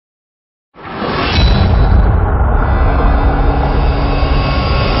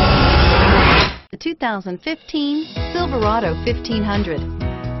2015 Silverado 1500.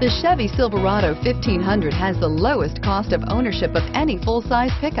 The Chevy Silverado 1500 has the lowest cost of ownership of any full-size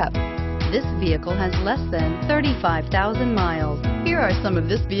pickup. This vehicle has less than 35,000 miles. Here are some of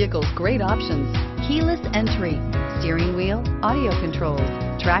this vehicle's great options: keyless entry, steering wheel audio controls,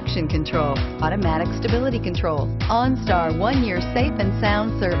 traction control, automatic stability control, OnStar 1-year safe and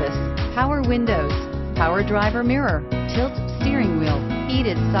sound service, power windows, power driver mirror, tilt steering wheel,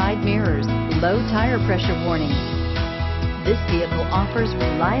 heated side mirrors, low tire pressure warning. This vehicle offers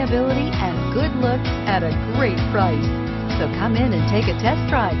reliability and good looks at a great price. So come in and take a test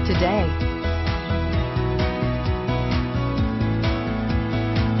drive today.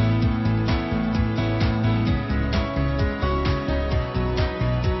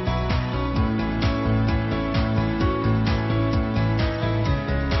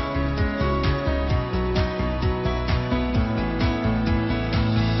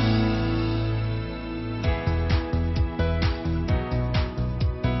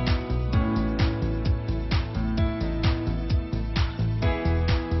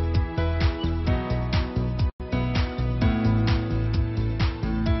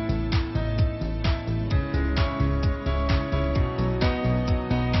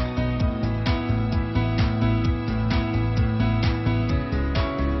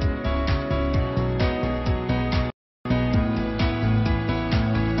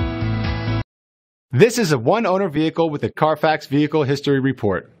 This is a one-owner vehicle with a Carfax Vehicle History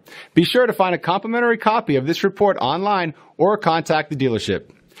Report. Be sure to find a complimentary copy of this report online or contact the dealership.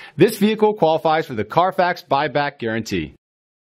 This vehicle qualifies for the Carfax Buyback Guarantee.